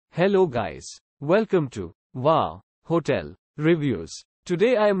Hello guys. Welcome to Wow Hotel Reviews.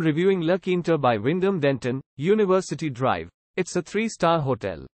 Today I am reviewing La Quinta by Wyndham Denton, University Drive. It's a 3-star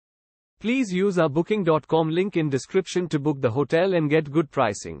hotel. Please use our booking.com link in description to book the hotel and get good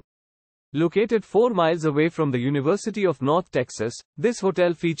pricing. Located 4 miles away from the University of North Texas, this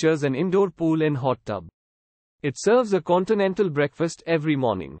hotel features an indoor pool and hot tub. It serves a continental breakfast every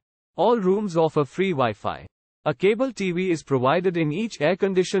morning. All rooms offer free Wi-Fi. A cable TV is provided in each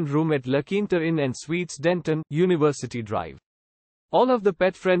air-conditioned room at La Quinta Inn Suites Denton, University Drive. All of the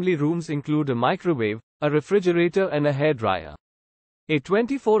pet-friendly rooms include a microwave, a refrigerator and a hairdryer. A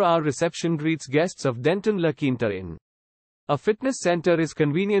 24-hour reception greets guests of Denton La Quinta Inn. A fitness center is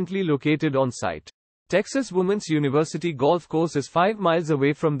conveniently located on site. Texas Women's University Golf Course is 5 miles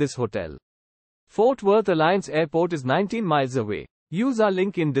away from this hotel. Fort Worth Alliance Airport is 19 miles away. Use our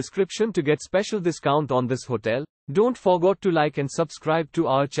link in description to get special discount on this hotel. Don't forget to like and subscribe to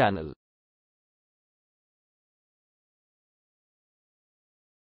our channel.